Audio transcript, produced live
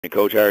And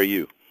Coach, how are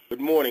you?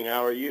 Good morning.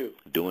 How are you?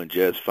 Doing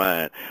just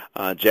fine.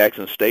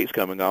 Jackson State's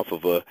coming off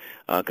of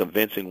a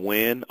convincing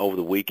win over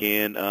the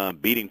weekend,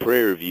 beating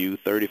Prairie View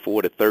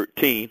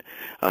 34-13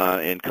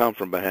 in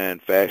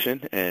come-from-behind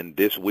fashion. And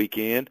this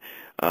weekend,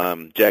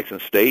 Jackson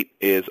State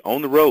is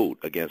on the road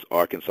against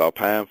Arkansas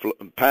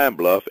Pine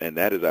Bluff, and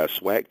that is our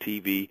SWAC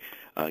TV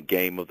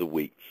game of the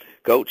week.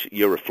 Coach,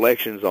 your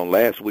reflections on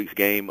last week's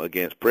game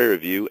against Prairie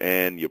View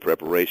and your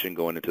preparation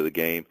going into the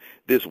game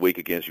this week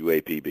against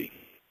UAPB.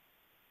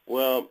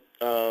 Well,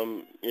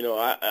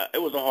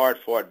 it was a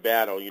hard-fought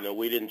battle.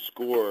 We didn't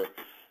score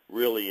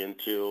really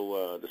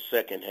until the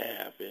second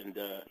half, and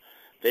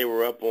they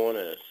were up on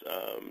us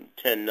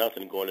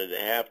 10-0 going into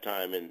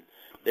halftime, and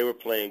they were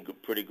playing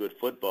pretty good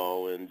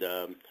football. And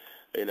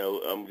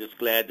I'm just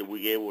glad that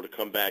we were able to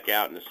come back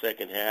out in the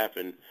second half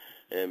and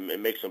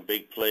make some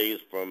big plays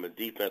from a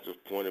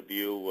defensive point of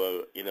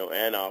view,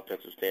 and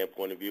offensive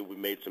standpoint of view. We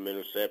made some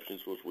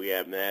interceptions, which we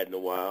haven't had in a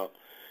while,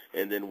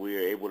 and then we were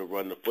able to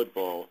run the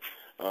football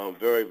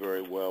very,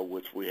 very well,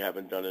 which we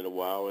haven't done in a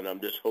while. And I'm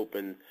just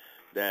hoping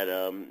that,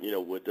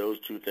 with those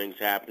two things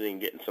happening,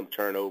 getting some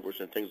turnovers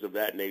and things of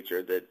that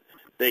nature, that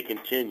they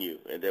continue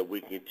and that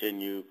we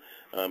continue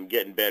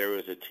getting better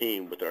as a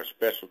team with our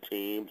special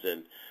teams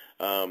and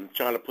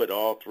trying to put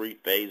all three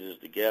phases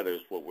together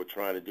is what we're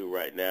trying to do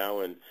right now.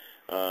 And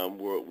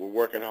we're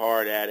working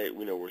hard at it.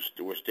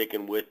 We're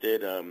sticking with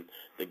it.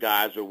 The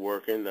guys are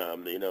working.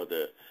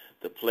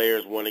 The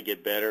players want to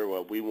get better.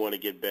 We want to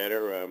get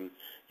better.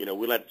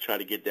 We like to try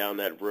to get down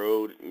that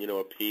road,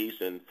 a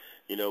piece and,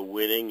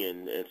 winning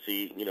and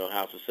see,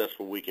 how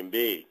successful we can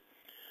be.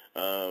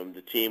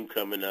 The team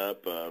coming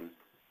up,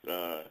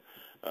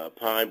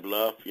 Pine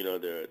Bluff,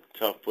 they're a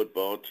tough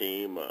football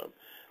team.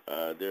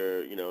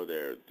 They're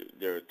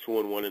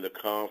 2-1 in the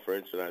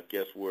conference, and I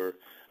guess we're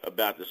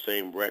about the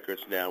same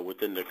records now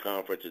within the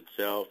conference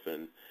itself.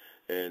 And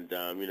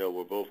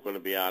we're both going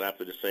to be out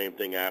after the same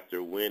thing after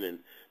a win, and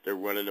they're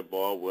running the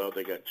ball well.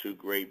 They got two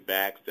great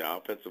backs. The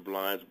offensive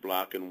line's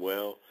blocking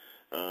well.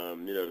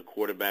 The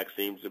quarterback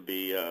seems to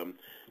be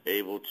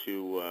able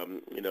to,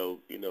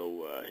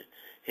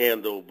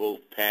 handle both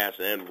pass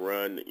and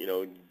run.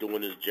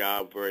 Doing his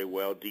job very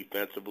well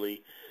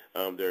defensively.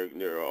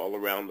 They're all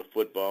around the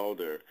football.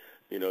 They're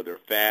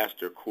fast.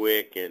 They're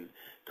quick, and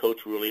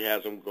Coach really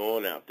has them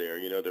going out there.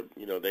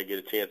 They get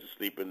a chance to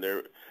sleep in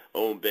their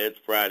own beds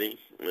Friday,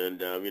 and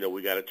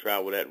we got to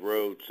travel that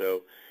road.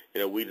 So,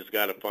 we just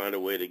got to find a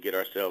way to get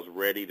ourselves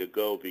ready to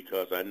go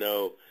because I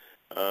know,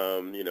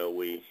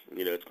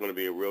 it's going to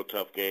be a real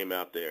tough game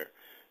out there,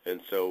 and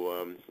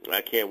so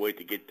I can't wait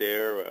to get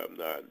there.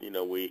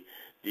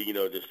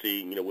 To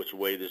see which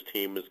way this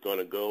team is going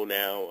to go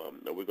now.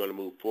 Are we going to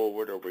move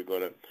forward, or are we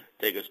going to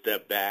take a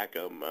step back?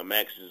 I'm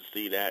anxious to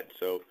see that.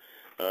 So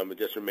it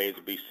just remains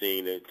to be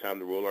seen. It's time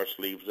to roll our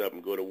sleeves up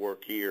and go to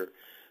work here,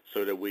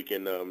 so that we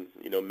can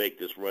make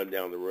this run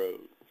down the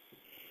road.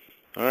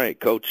 All right,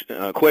 Coach.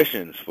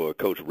 Questions for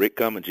Coach Rick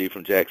Comegy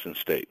from Jackson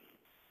State.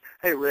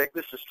 Hey, Rick,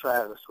 this is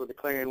Travis with the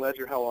Clarion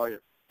Ledger. How are you?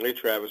 Hey,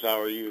 Travis, how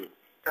are you?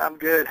 I'm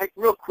good. Hey,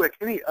 real quick,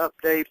 any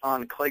update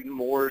on Clayton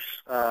Moore's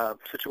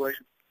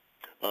situation?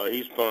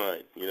 He's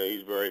fine.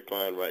 He's very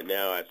fine right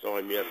now. I saw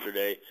him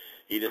yesterday.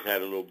 He just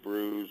had a little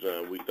bruise.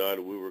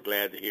 We were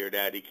glad to hear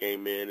that. He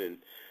came in and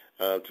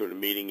to the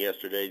meeting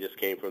yesterday, just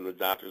came from the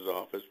doctor's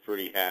office,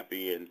 pretty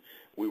happy, and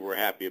we were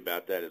happy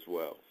about that as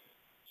well.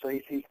 So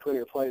he's clear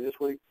to play this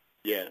week?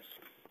 Yes.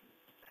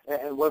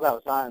 And what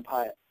about Zion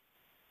Pyatt?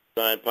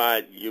 Zion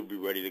Pyatt, you'll be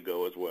ready to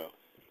go as well.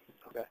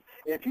 Okay.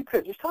 If you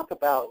could just talk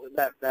about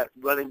that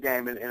running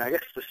game and I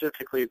guess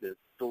specifically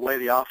the way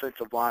the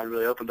offensive line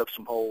really opened up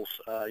some holes.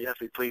 You have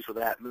to be pleased with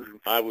that moving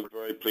forward. I was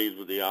very pleased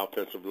with the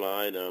offensive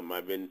line.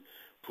 I've been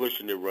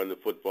pushing to run the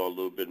football a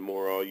little bit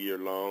more all year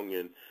long,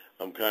 and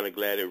I'm kind of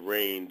glad it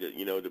rained,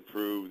 to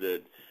prove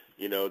that,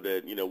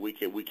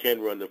 we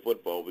can run the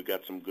football. We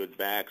got some good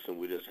backs, and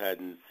we just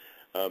hadn't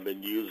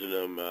been using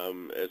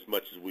them as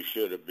much as we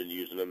should have been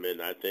using them.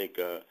 And I think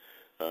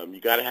you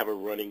got to have a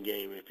running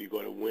game if you're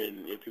going to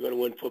win. If you're going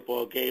to win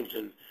football games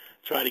and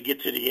try to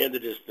get to the end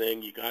of this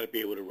thing, you got to be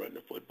able to run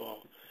the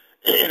football.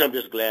 And I'm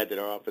just glad that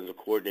our offensive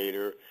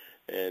coordinator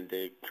and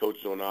the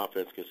coaches on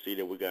offense can see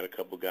that we got a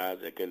couple guys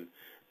that can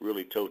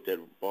really tote that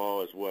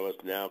ball as well as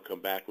now come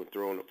back with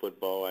throwing the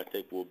football. I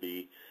think we'll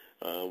be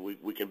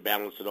we can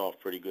balance it off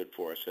pretty good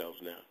for ourselves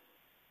now.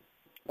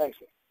 Thanks,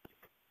 sir.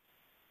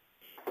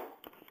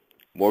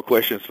 More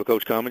questions for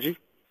Coach Comegy?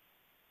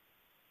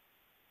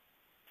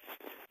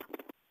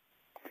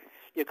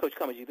 Yeah, Coach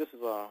Comegy, this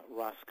is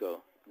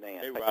Roscoe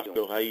Nance. Hey,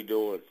 Roscoe, how you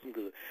doing? I'm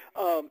good.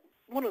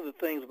 One of the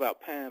things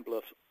about Pine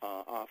Bluff's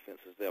offense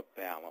is their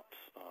balance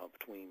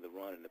between the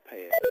run and the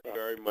pass.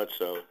 Very much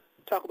so.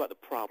 Talk about the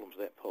problems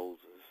that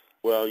poses.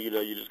 Well, you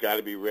just got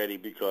to be ready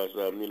because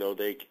they're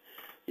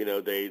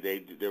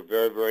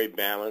very, very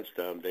balanced.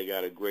 They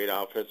got a great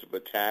offensive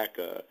attack.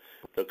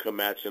 They'll come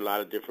at you in a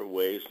lot of different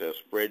ways. They'll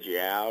spread you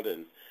out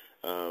and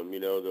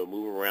they'll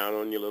move around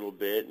on you a little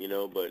bit,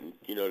 but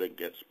they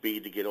got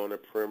speed to get on the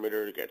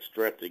perimeter. They got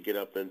strength to get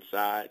up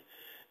inside.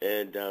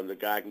 and the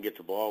guy can get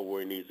the ball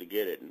where he needs to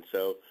get it. And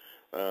so,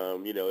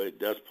 it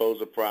does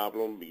pose a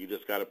problem. You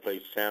just got to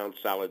play sound,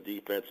 solid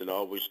defense and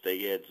always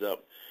stay heads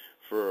up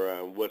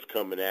for what's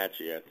coming at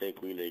you. I think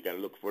you got to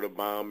look for the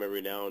bomb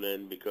every now and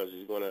then because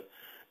he's going to,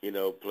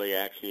 play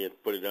action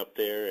and put it up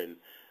there, and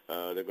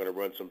they're going to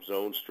run some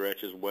zone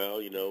stretch as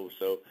well.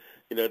 So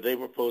they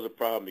will pose a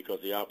problem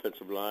because the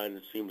offensive line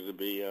seems to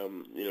be,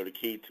 the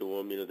key to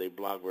them. They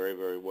block very,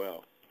 very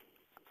well.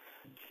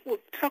 Well,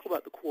 talk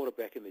about the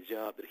quarterback and the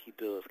job that he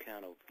does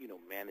kind of,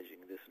 managing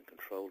this and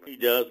controlling. He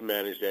does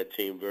manage that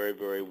team very,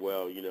 very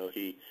well.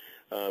 He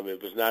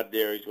if it's not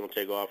there, he's going to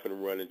take off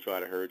and run and try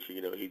to hurt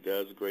you. He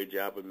does a great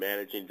job of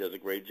managing, does a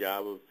great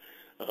job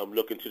of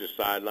looking to the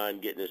sideline,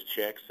 getting his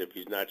checks. If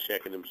he's not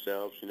checking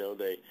themselves,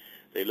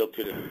 they look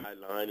to the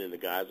sideline, and the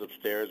guys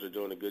upstairs are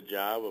doing a good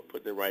job of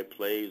putting the right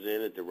plays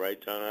in at the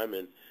right time.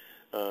 And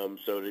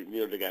so,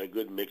 they got a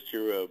good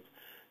mixture of,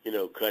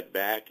 cut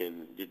back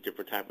and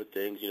different type of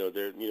things.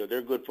 They're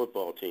a good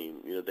football team.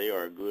 They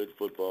are a good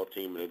football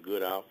team and a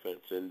good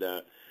offense. And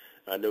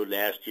I know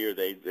last year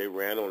they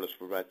ran on us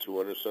for about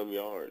 200 some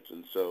yards.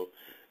 And so,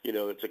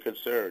 it's a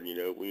concern.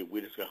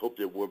 We just hope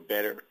that we're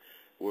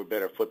a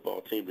better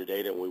football team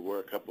today than we were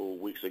a couple of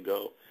weeks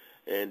ago.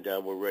 And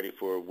we're ready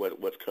for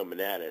what's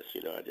coming at us.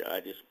 I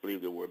just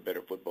believe that we're a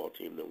better football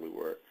team than we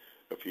were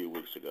a few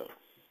weeks ago.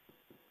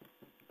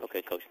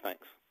 Okay, Coach,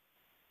 thanks.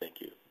 Thank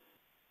you.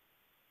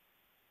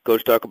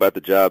 Coach, talk about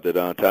the job that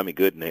Tommy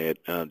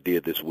Gooden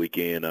did this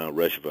weekend,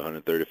 rushing for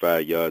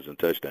 135 yards and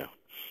touchdown.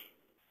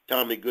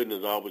 Tommy Gooden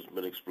has always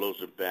been an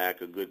explosive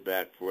back, a good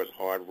back for us,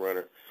 hard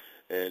runner.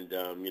 And,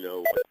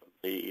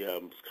 he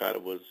kind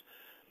of was,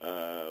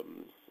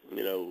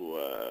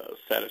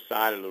 set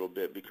aside a little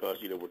bit because,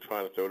 we're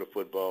trying to throw the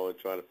football and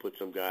trying to put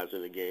some guys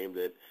in the game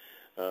that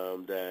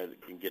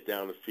can get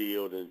down the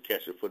field and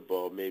catch the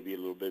football maybe a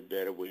little bit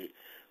better. We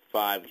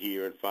 5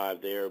 here and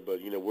 5 there,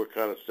 but, we're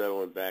kind of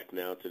settling back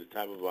now to the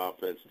type of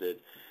offense that,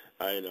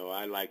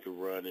 I like to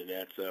run, and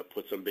that's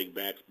put some big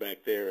backs back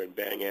there and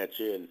bang at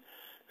you and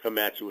come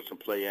at you with some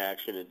play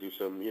action and do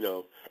some,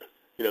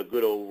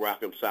 good old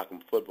rock'em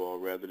sock'em football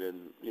rather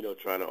than,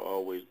 trying to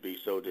always be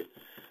so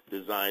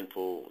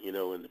designful,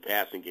 in the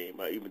passing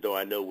game. Even though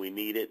I know we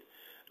need it,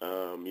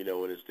 and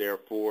it's there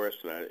for us,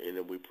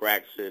 and we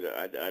practice it,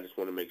 I just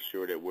want to make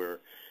sure that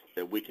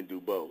we can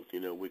do both.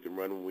 We can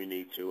run when we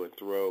need to and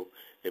throw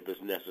if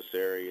it's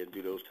necessary and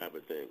do those type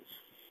of things.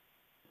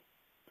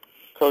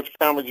 Coach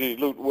Comegy,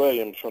 Luke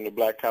Williams from the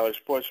Black College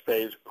Sports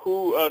page.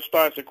 Who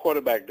starts at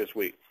quarterback this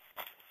week?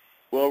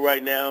 Well,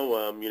 right now,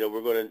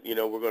 we're going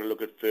to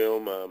look at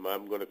film.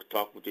 I'm going to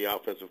talk with the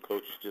offensive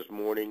coaches this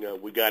morning.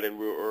 We got in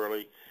real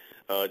early,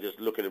 just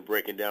looking at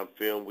breaking down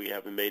film. We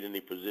haven't made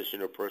any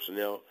position or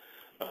personnel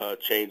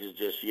changes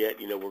just yet.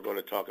 We're going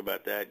to talk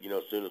about that,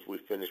 as soon as we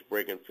finish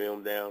breaking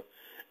film down.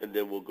 And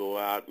then we'll go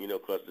out,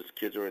 because the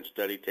kids are in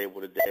study table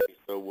today.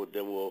 So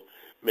we'll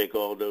make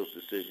all those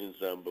decisions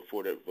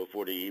before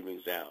the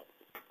evening's out.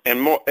 And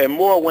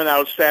Moore went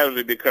out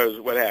Saturday because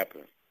what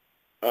happened?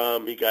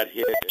 He got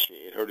hit.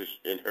 It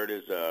hurt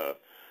his I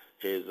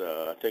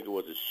think it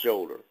was his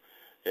shoulder,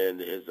 and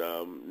his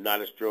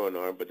not his throwing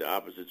arm, but the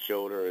opposite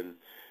shoulder,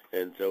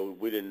 and so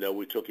we didn't know.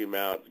 We took him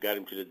out, got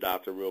him to the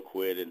doctor real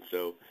quick, and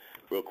so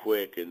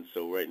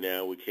right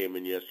now we came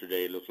in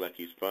yesterday. It looks like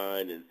he's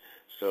fine, and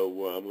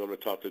so I'm going to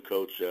talk to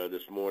Coach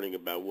this morning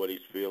about what he's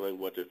feeling,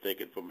 what they're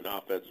thinking from an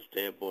offensive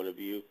standpoint of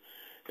view,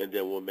 and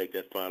then we'll make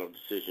that final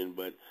decision.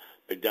 But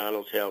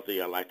McDonald's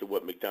healthy. I liked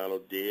what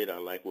McDonald did. I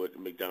like what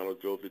McDonald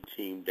drove the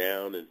team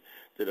down and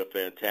did a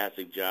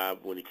fantastic job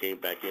when he came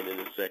back in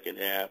the second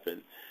half.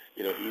 And,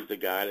 he's the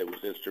guy that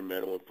was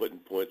instrumental in putting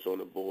points on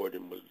the board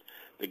and was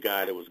the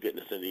guy that was getting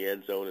us in the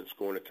end zone and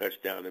scoring a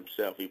touchdown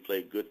himself. He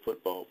played good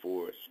football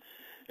for us.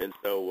 And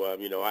so,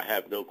 I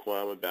have no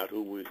qualm about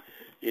who we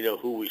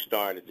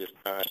start at this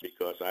time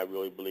because I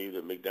really believe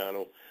that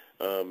McDonald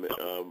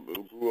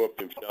grew up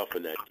himself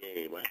in that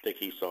game. I think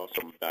he saw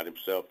something about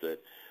himself that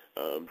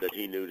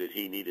he knew that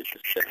he needed to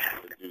step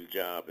up and do the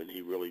job, and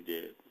he really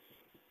did.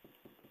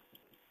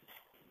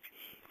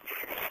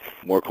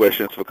 More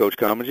questions for Coach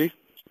Comegy?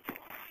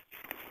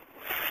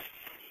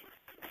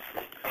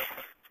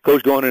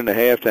 Coach, going into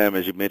halftime,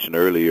 as you mentioned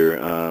earlier,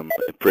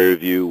 Prairie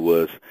View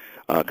was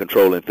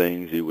controlling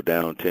things. You were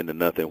down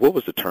 10-0. What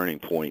was the turning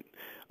point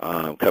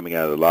coming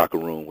out of the locker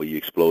room where you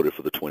exploded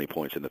for the 20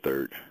 points in the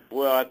third?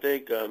 Well, I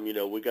think,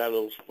 we got a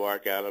little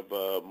spark out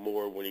of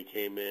Moore when he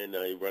came in.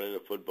 He running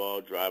the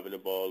football, driving the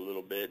ball a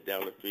little bit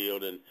down the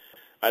field. And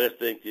I just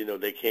think,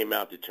 they came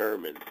out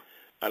determined.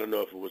 I don't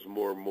know if it was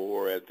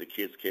more as the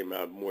kids came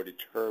out more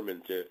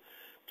determined to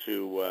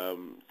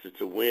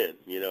win.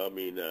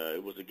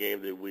 It was a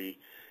game that we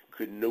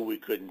knew we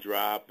couldn't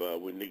drop.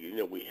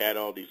 We had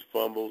all these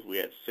fumbles. We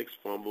had 6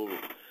 fumbles.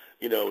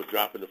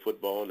 Dropping the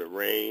football in the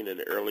rain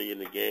and early in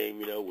the game.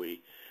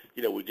 We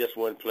just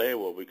wasn't playing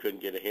well. We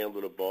couldn't get a handle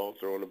of the ball,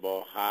 throwing the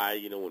ball high.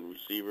 When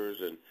receivers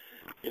and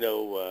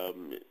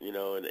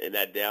and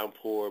that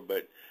downpour.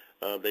 But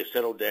they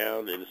settled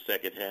down in the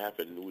second half,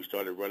 and we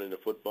started running the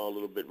football a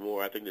little bit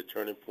more. I think the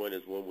turning point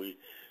is when we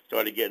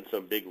started getting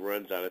some big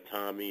runs out of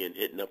Tommy and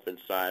hitting up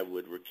inside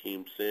with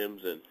Rakeem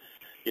Sims, and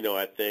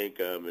I think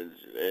and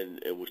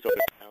we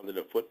started pounding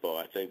the football.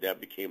 I think that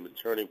became the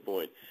turning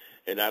point,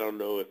 and I don't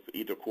know if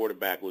either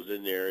quarterback was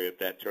in there, if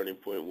that turning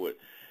point would,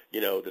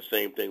 the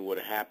same thing would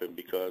have happened,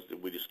 because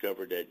we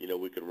discovered that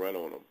we could run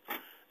on them.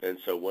 And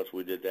so once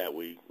we did that,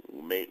 we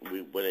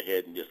went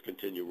ahead and just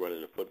continued running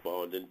the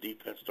football. And then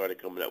defense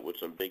started coming up with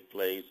some big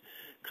plays.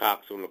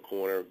 Cox on the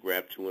corner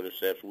grabbed 2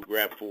 interceptions. We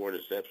grabbed 4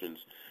 interceptions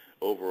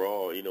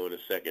overall, in the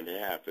second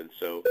half. And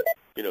so,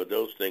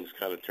 those things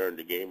kind of turned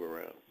the game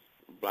around.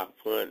 Block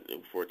punt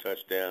for a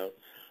touchdown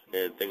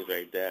and things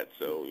like that.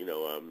 So,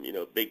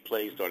 big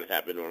plays started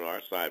happening on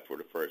our side for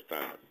the first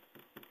time.